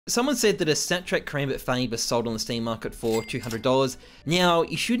Someone said that a Snapchat Cranbit Fade was sold on the Steam market for $200. Now,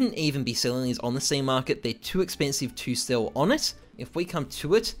 you shouldn't even be selling these on the Steam market. They're too expensive to sell on it. If we come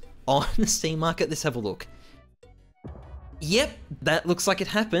to it on the Steam market, let's have a look. Yep, that looks like it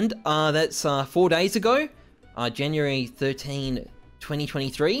happened. That's 4 days ago, January 13,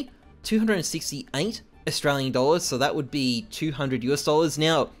 2023, 268 Australian dollars, so that would be 200 US dollars.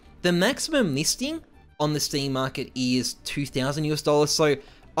 Now, the maximum listing on the Steam market is 2,000 US dollars, so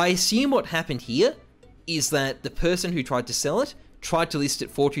I assume what happened here is that the person who tried to sell it tried to list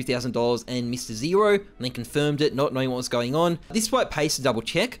it for $2,000 and missed a zero, and then confirmed it, not knowing what was going on. This is why it pays to double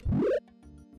check.